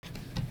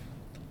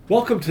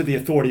Welcome to the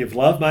Authority of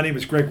Love. My name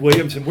is Greg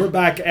Williams, and we're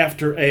back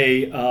after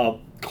a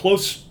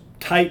close,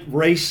 tight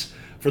race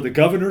for the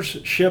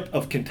governorship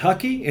of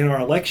Kentucky in our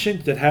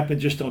election that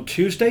happened just on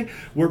Tuesday.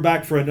 We're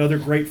back for another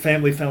great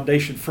Family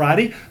Foundation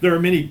Friday. There are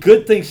many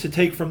good things to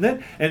take from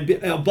that, and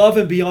above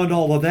and beyond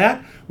all of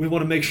that, we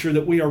want to make sure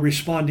that we are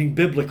responding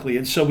biblically.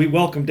 And so we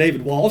welcome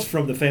David Walls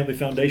from the Family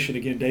Foundation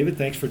again. David,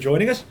 thanks for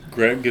joining us.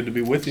 Greg, good to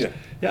be with you.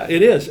 Yeah,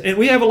 it is. And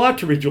we have a lot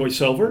to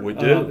rejoice over. We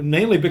do.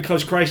 Mainly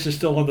because Christ is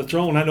still on the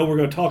throne. I know we're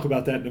going to talk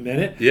about that in a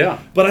minute. Yeah.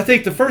 But I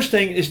think the first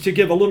thing is to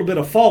give a little bit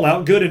of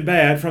fallout, good and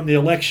bad, from the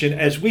election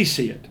as we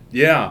see it.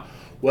 Yeah.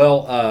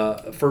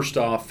 Well, first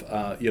off,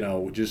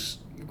 just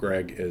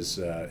Greg, as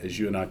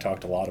you and I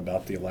talked a lot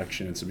about the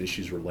election and some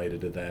issues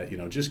related to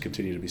that, just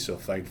continue to be so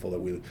thankful that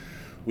we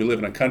live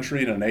in a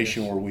country and a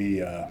nation where we,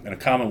 in a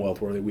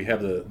commonwealth where we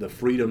have the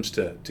freedoms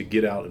to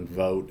get out and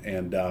vote.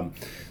 And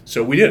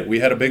so we did. We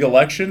had a big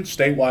election,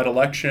 statewide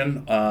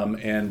election,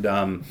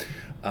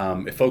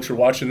 if folks are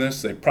watching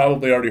this, they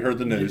probably already heard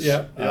the news.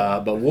 Yeah.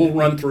 But we'll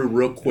run through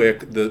real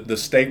quick the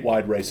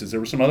statewide races. There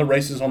were some other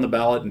races on the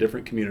ballot in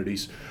different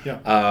communities. Yeah.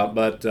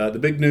 But the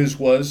big news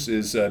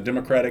is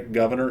Democratic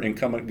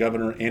incumbent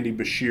Governor Andy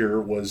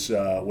Beshear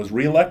was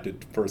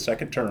reelected for a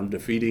second term,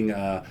 defeating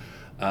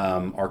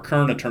our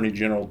current Attorney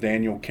General,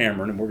 Daniel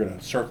Cameron, and we're going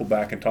to circle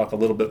back and talk a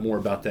little bit more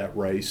about that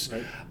race.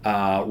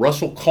 Right.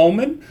 Russell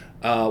Coleman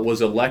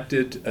was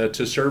elected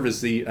to serve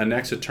as the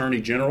next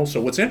Attorney General.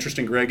 So what's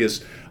interesting, Greg,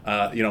 is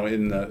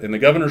in the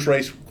governor's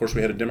race, of course,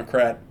 we had a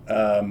Democrat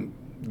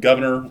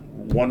governor,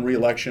 won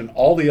re-election.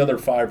 All the other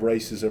 5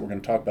 races that we're going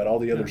to talk about, all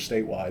the other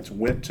statewide,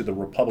 went to the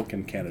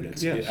Republican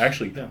candidates. Yes.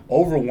 Actually,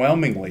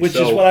 overwhelmingly. Which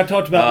is what I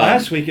talked about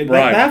last week. That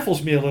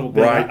baffles me a little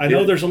bit. Right. I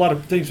know there's a lot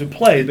of things in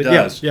play, but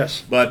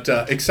yes. But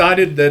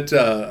excited that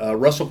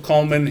Russell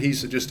Coleman,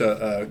 he's just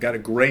got a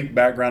great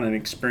background and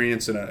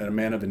experience and a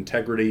man of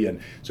integrity,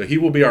 and so he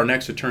will be our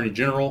next Attorney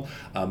General.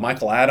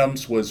 Michael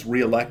Adams was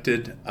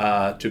re-elected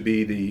to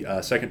be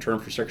the second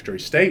term for Secretary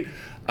of State.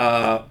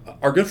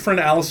 Our good friend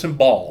Allison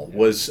Ball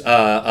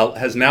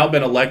has now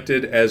been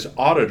elected as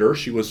auditor.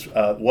 She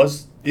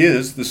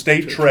is the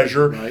state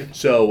treasurer. Right.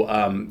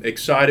 So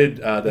excited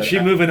that is she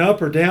moving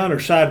up or down or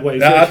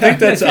sideways? I think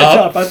that's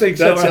up. I think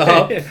that's so.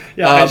 Up.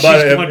 Yeah,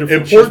 but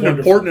wonderful.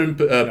 important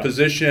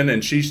position,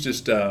 and she's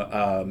just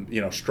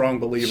strong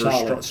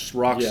believer,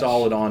 rock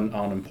solid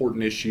on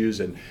important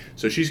issues, and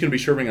so she's going to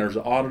be serving as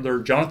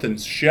auditor. Jonathan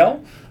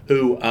Schell,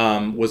 who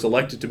was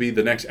elected to be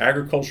the next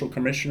agricultural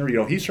commissioner.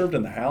 He served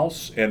in the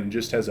House and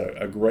just has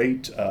a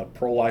great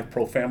pro-life,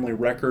 pro-family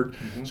record.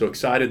 Mm-hmm. So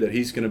excited that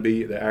he's going to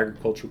be the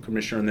agricultural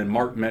commissioner. And then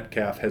Mark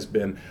Metcalf has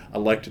been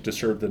elected to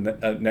serve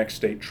the next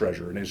state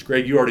treasurer. And as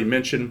Greg, you already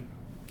mentioned,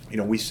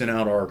 we sent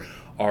out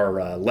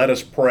our Let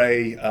Us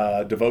Pray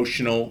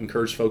devotional.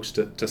 Encourage folks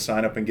to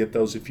sign up and get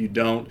those if you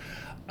don't.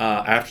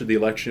 After the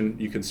election,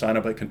 you can sign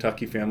up at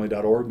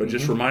KentuckyFamily.org. But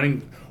just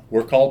reminding,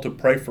 we're called to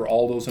pray for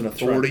all those in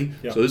authority. Right.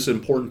 Yeah. So this is an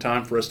important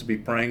time for us to be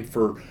praying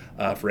for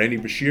Andy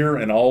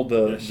Beshear and all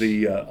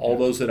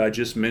those that I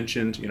just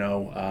mentioned.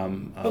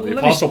 The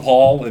Apostle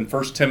Paul in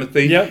 1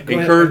 Timothy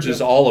encourages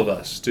all of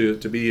us to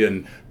be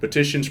in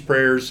petitions,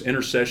 prayers,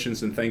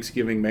 intercessions, and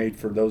thanksgiving made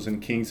for those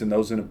in kings and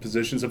those in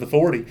positions of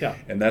authority. Yeah.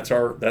 And that's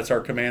our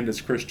command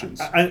as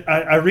Christians.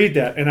 I read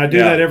that, and I do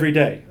that every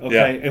day.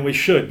 Okay, and we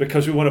should,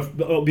 because we want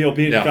to be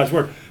obedient to God's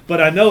word. But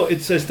I know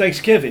it says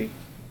thanksgiving.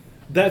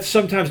 That's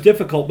sometimes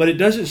difficult, but it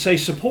doesn't say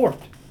support.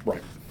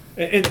 Right.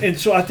 And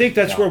so I think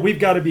that's where we've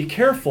got to be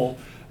careful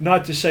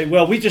not to say,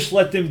 well, we just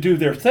let them do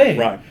their thing.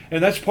 Right.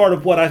 And that's part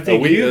of what I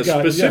think you've got.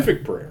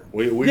 Specific prayer.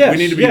 We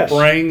need to be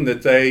praying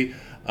that they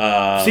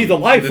see the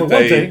light for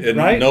one thing,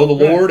 right? Know the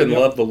Lord and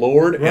love the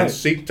Lord and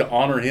seek to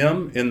honor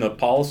Him in the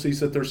policies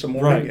that they're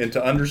supporting and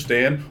to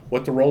understand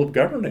what the role of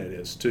government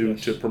is to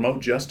promote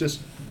justice,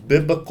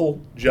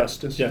 biblical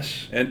justice,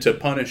 and to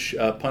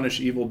punish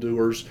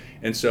evildoers.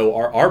 And so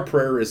our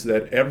prayer is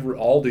that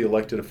all the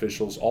elected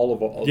officials, all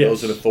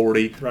those in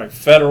authority,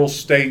 federal,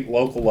 state,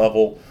 local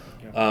level,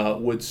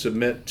 would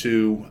submit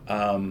to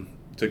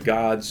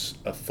God's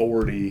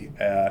authority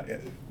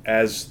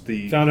as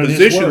the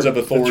positions of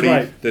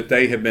authority that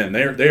they have been.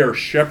 They are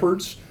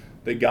shepherds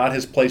that God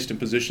has placed in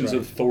positions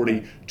of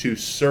authority to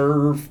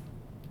serve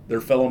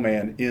their fellow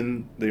man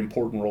in the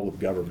important role of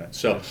government.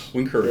 So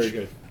we encourage.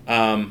 Very good.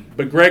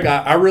 But Greg,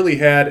 I really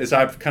had, as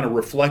I've kind of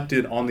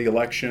reflected on the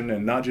election,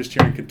 and not just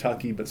here in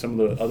Kentucky, but some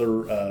of the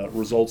other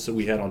results that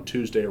we had on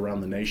Tuesday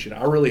around the nation,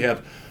 I really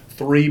have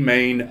 3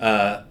 main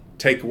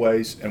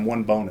takeaways and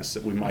 1 bonus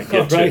that we might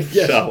get to.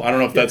 Yes. So I don't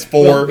know if that's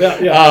 4.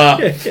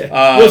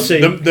 We'll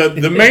see.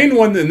 The main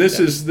one, and this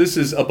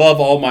is above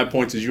all my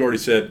points, as you already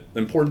said.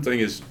 The important thing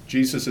is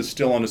Jesus is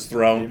still on His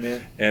throne,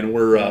 Amen. And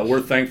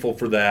we're thankful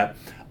for that.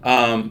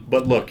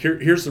 But look,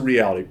 here's the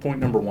reality. Point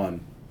number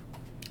 1.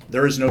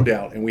 There is no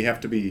doubt, and we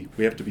have to be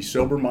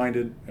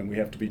sober-minded, and we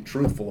have to be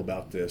truthful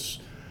about this.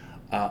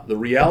 The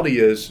reality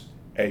is,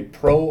 a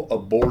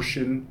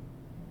pro-abortion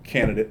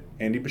candidate,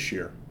 Andy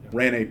Beshear,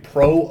 ran a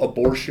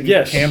pro-abortion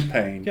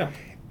campaign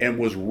and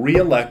was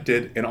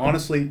reelected. And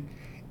honestly,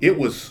 it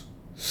was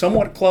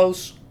somewhat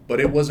close, but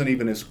it wasn't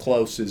even as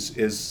close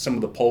as some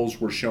of the polls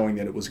were showing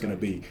that it was going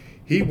to be.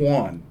 He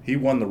won. He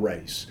won the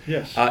race.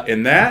 Yes.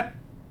 And that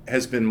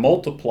has been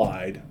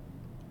multiplied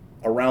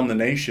around the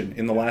nation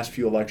in the last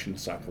few election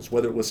cycles,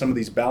 whether it was some of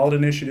these ballot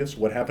initiatives,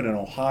 what happened in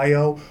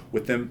Ohio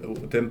with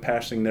them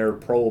passing their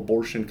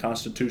pro-abortion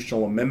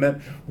constitutional amendment.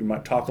 We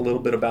might talk a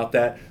little bit about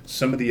that.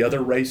 Some of the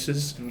other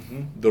races.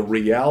 The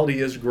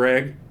reality is,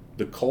 Greg,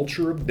 the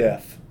culture of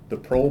death, the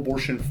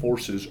pro-abortion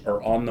forces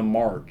are on the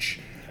march.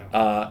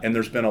 And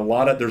there's a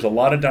lot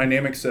of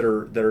dynamics that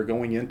are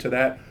going into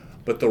that.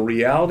 But the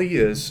reality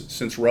is,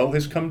 since Roe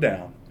has come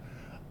down,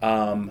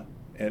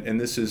 and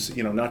this is,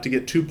 not to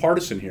get too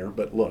partisan here,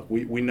 but look,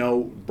 we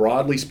know,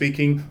 broadly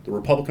speaking, the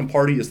Republican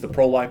Party is the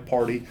pro-life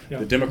party. Yeah.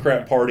 The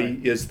Democrat Party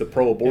is the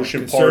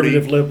pro-abortion party.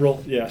 Conservative,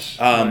 liberal, yes.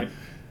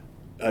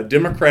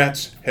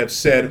 Democrats have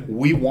said,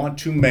 we want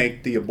to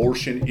make the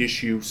abortion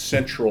issue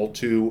central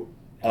to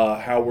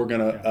how we're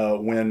going to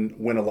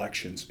win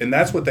elections. And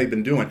that's what they've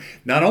been doing.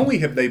 Not only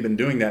have they been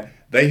doing that,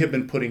 they have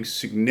been putting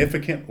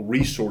significant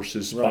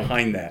resources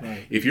behind that.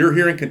 Right. If you're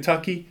here in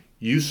Kentucky,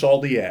 you saw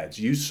the ads.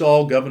 You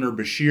saw Governor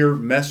Beshear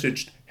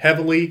messaged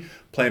heavily.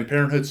 Planned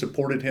Parenthood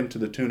supported him to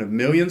the tune of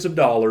millions of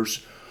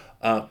dollars,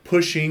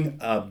 pushing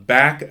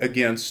back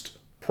against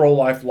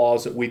pro-life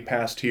laws that we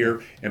passed here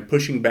and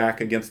pushing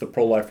back against the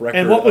pro-life record.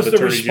 And what was of the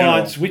Attorney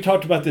response? General. We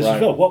talked about this as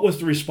well. What was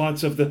the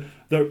response of the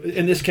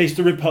in this case,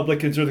 the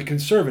Republicans or the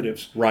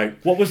conservatives? Right.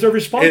 What was their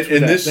response to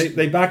that?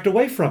 They backed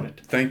away from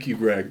it. Thank you,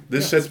 Greg.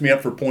 This sets me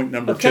up for point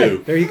number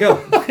two. There you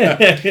go.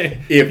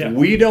 If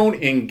we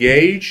don't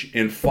engage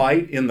and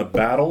fight in the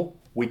battle,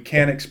 we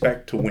can't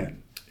expect to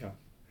win. Yeah.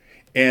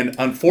 And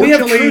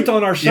unfortunately, we have truth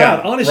on our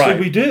side. Honestly,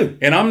 we do.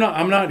 And I'm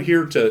not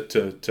here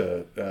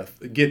to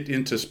get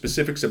into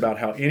specifics about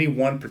how any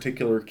one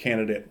particular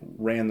candidate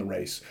ran the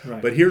race.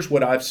 Right. But here's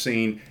what I've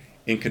seen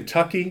in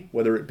Kentucky,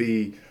 whether it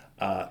be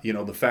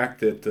the fact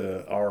that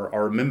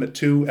our Amendment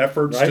 2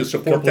 efforts to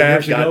support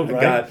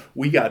that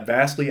we got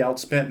vastly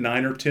outspent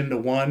 9 or 10 to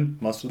 1.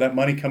 Most of that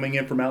money coming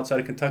in from outside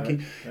of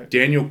Kentucky. Right.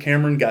 Daniel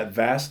Cameron got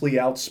vastly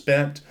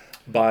outspent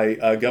by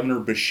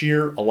Governor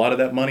Beshear. A lot of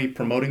that money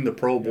promoting the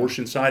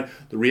pro-abortion side.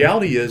 The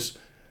reality is,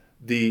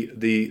 the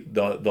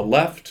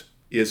left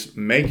is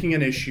making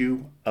an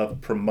issue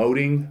of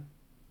promoting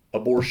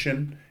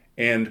abortion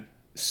and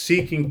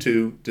seeking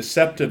to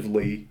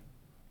deceptively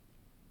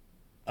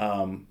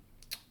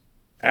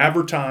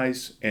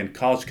advertise and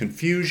cause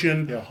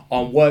confusion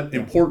on what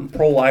important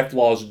pro-life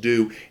laws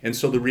do. And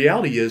so the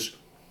reality is,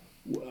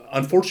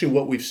 unfortunately,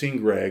 what we've seen,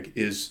 Greg,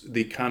 is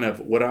the kind of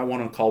what I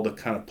want to call the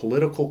kind of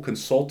political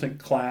consultant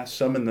class.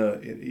 Some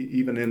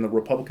even in the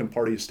Republican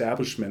Party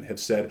establishment have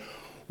said,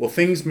 well,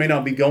 things may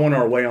not be going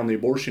our way on the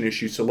abortion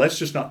issue, so let's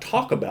just not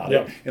talk about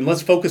it and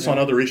let's focus on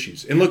other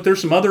issues. And look,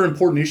 there's some other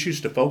important issues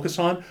to focus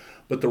on,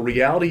 but the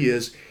reality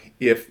is,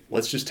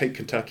 let's just take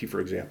Kentucky, for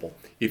example.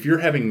 If you're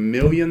having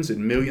millions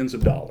and millions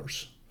of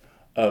dollars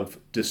of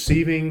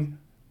deceiving,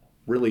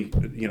 really,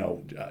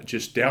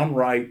 just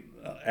downright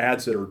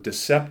ads that are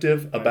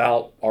deceptive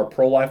about our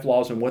pro-life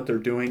laws and what they're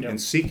doing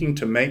and seeking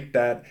to make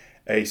that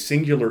a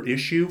singular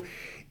issue,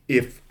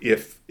 if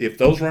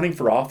those running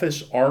for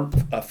office aren't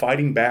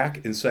fighting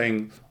back and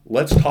saying,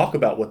 let's talk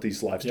about what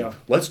these lives do.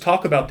 Let's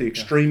talk about the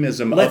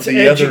extremism of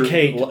the other. Let's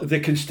educate the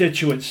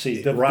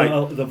constituency,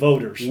 the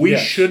voters. We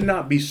should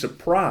not be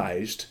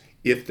surprised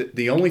if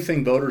the only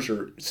thing voters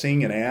are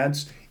seeing in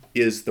ads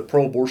is the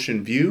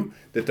pro-abortion view,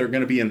 that they're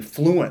going to be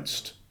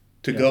influenced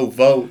to go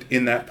vote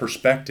in that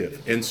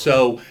perspective. And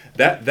so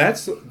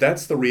that's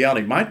the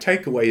reality. My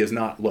takeaway is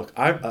not, look,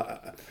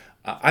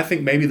 I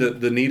think maybe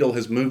the needle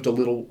has moved a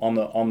little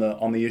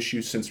on the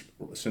issue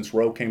since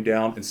Roe came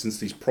down and since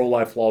these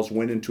pro-life laws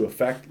went into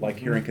effect, like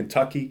here in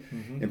Kentucky,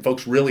 and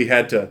folks really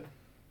had to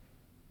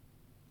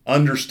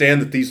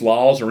understand that these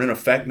laws are in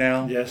effect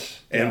now.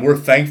 Yes, and we're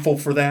thankful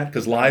for that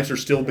because lives are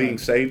still being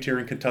saved here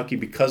in Kentucky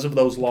because of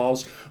those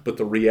laws. But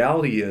the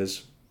reality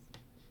is,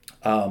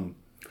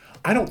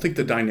 I don't think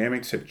the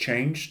dynamics have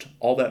changed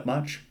all that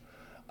much.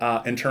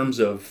 In terms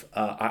of,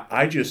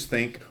 I just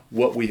think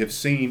what we have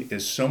seen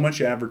is so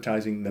much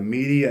advertising, the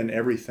media and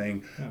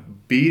everything,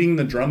 beating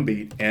the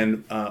drumbeat.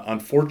 And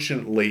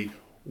unfortunately,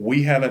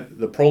 we haven't,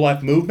 the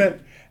pro-life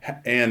movement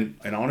and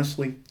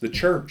honestly, the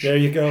church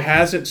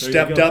hasn't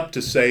stepped up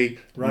to say,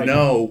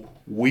 no,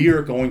 we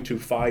are going to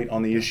fight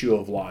on the issue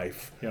of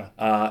life.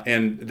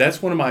 And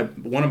that's one of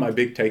my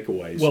big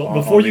takeaways. Well,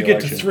 before you get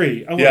to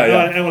 3, I want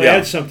to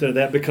add something to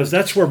that, because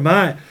that's where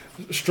my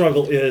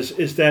struggle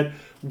is that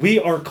we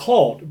are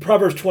called.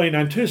 Proverbs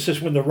 29:2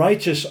 says, when the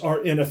righteous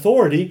are in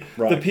authority,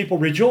 the people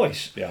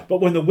rejoice.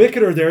 But when the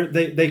wicked are there,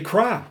 they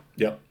cry.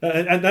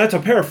 And that's a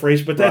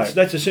paraphrase, but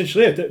that's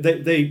essentially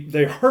it.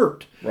 They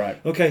hurt.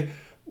 Okay.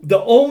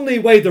 The only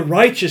way the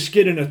righteous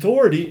get in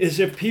authority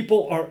is if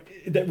people are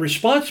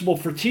responsible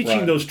for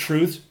teaching those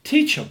truths,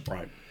 teach them.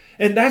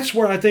 And that's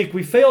where I think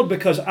we failed,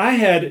 because I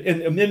had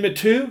in Amendment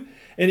 2,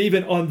 and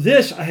even on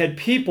this, I had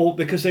people,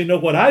 because they know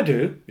what I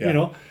do,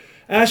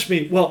 ask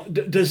me, well,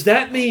 does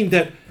that mean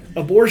that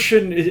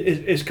abortion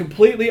is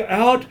completely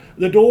out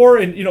the door,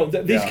 and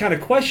these kind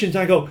of questions.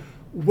 I go,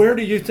 where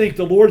do you think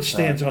the Lord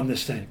stands on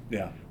this thing?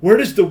 Yeah. Where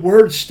does the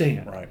Word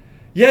stand? Right.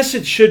 Yes,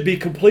 it should be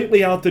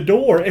completely out the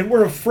door, and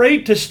we're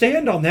afraid to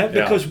stand on that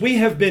because we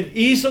have been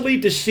easily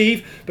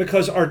deceived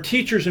because our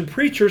teachers and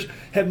preachers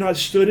have not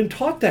stood and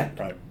taught that.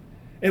 Right.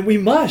 And we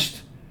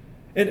must.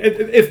 And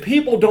if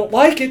people don't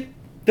like it,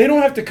 they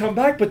don't have to come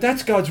back, but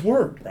that's God's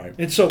Word. Right.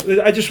 And so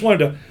I just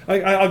wanted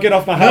to, I'll get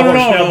off my high horse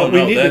now, but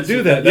we need to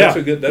do that. That's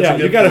a good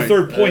you got point. A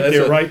third point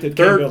there, right? That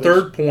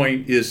third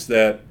point is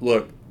that,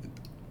 look,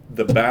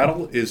 the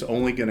battle is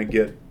only going to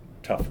get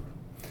tougher.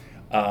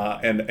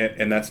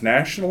 And that's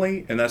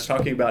nationally, and that's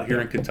talking about here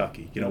in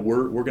Kentucky.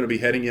 We're going to be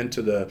heading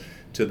into the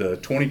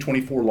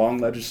 2024 long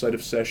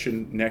legislative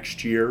session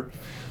next year.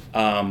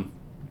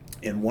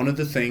 And one of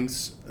the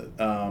things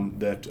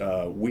that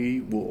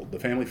the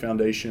Family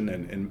Foundation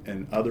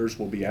and others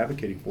will be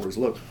advocating for is,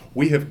 look,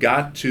 we have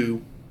got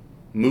to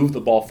move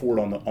the ball forward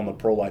on the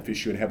pro-life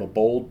issue and have a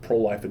bold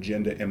pro-life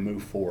agenda and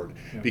move forward.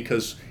 Yeah.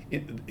 Because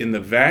in the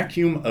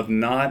vacuum of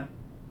not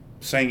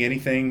saying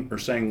anything or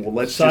saying, well,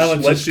 let's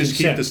just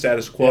keep the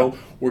status quo,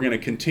 we're going to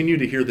continue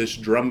to hear this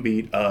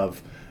drumbeat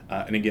of,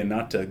 and again,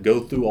 not to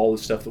go through all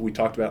the stuff that we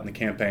talked about in the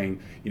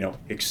campaign,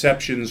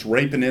 exceptions,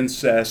 rape and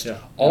incest,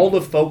 all the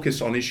focus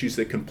on issues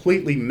that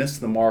completely miss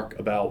the mark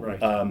about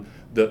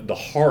the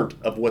heart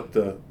of what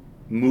the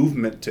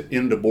movement to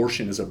end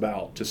abortion is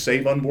about: to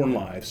save unborn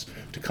lives,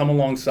 to come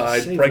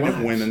alongside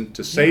pregnant women,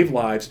 to save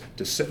lives,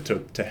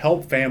 to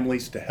help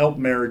families, to help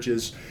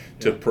marriages,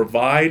 to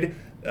provide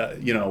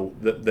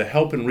the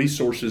help and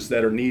resources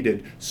that are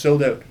needed so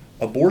that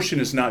abortion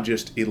is not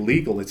just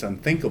illegal, it's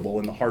unthinkable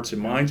in the hearts and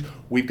minds.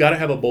 We've got to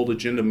have a bold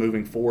agenda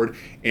moving forward,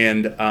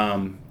 and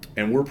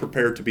we're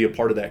prepared to be a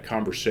part of that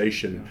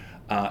conversation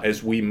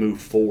as we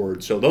move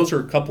forward. So those are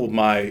a couple of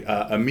my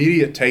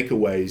immediate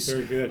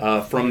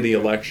takeaways from the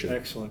election.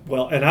 Excellent.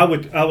 Well, and I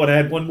would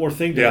add one more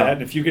thing to that,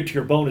 and if you get to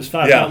your bonus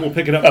 5, we'll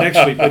pick it up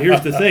next week. But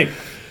here's the thing.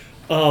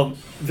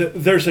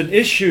 There's an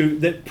issue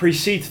that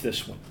precedes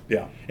this one.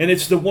 Yeah. And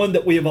it's the one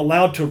that we have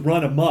allowed to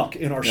run amok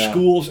in our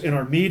schools, in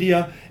our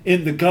media,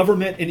 in the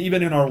government, and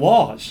even in our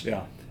laws.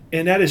 Yeah.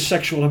 And that is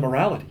sexual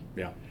immorality.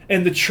 Yeah.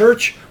 And the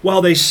church,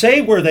 while they say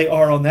where they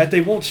are on that,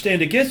 they won't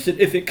stand against it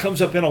if it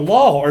comes up in a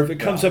law or if it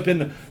comes up in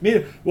the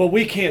media. Well,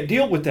 we can't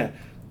deal with that.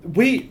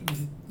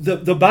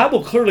 The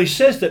Bible clearly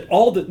says that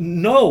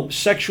no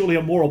sexually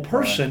immoral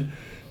person,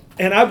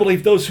 and I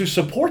believe those who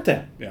support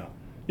that,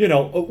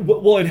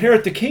 will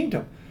inherit the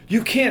kingdom.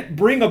 You can't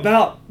bring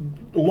about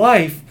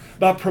life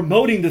by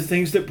promoting the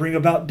things that bring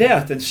about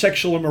death. And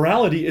sexual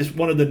immorality is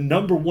one of the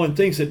number one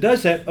things that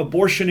does that,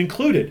 abortion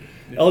included.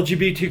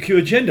 LGBTQ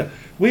agenda.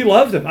 We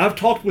love them. I've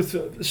talked with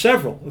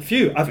a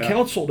few. I've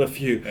counseled a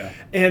few. Yeah.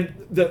 And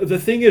the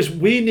thing is,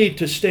 we need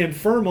to stand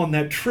firm on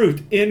that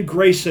truth in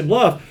grace and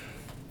love.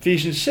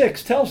 Ephesians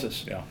 6 tells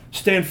us,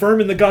 stand firm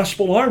in the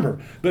gospel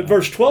armor. But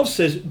verse 12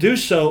 says, do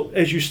so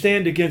as you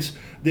stand against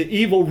the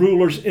evil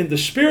rulers in the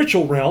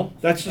spiritual realm.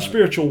 That's the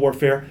spiritual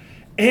warfare.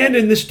 And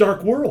in this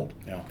dark world.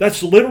 Yeah.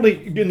 That's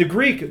literally, in the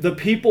Greek, the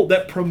people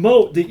that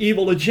promote the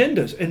evil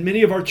agendas. And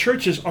many of our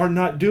churches are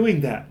not doing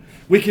that.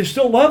 We can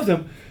still love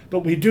them,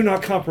 but we do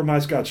not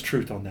compromise God's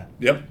truth on that.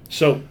 Yep.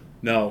 So,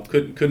 no,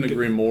 couldn't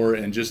agree more.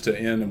 And just to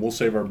end, and we'll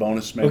save our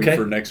bonus maybe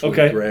for next week,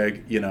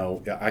 Greg.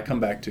 I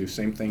come back to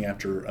same thing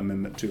after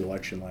Amendment 2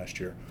 election last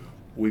year.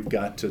 We've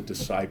got to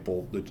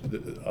disciple.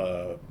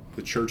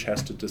 The church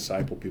has to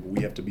disciple people.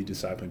 We have to be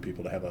discipling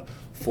people to have a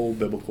full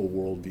biblical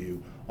worldview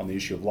on the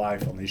issue of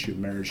life, on the issue of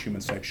marriage,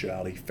 human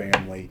sexuality,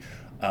 family.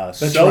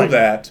 So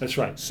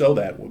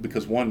that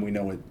because one, we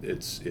know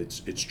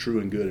it's true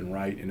and good and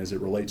right, and as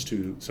it relates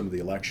to some of the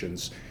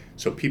elections,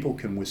 so people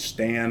can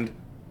withstand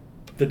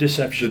the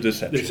deception.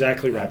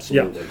 Exactly right.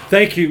 Absolutely. Yeah.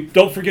 Thank you.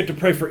 Don't forget to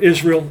pray for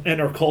Israel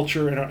and our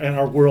culture and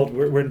our world.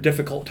 We're in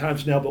difficult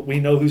times now, but we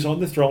know who's on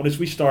the throne, as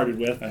we started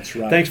with. That's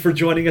right. Thanks for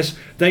joining us.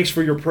 Thanks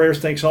for your prayers.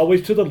 Thanks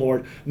always to the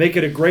Lord. Make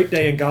it a great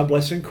day, and God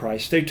bless in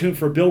Christ. Stay tuned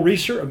for Bill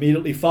Reeser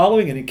immediately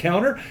following an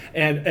encounter.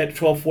 And at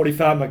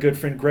 12:45, my good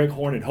friend Greg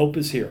Horn and Hope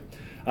is here.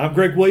 I'm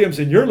Greg Williams,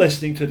 and you're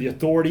listening to The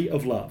Authority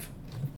of Love.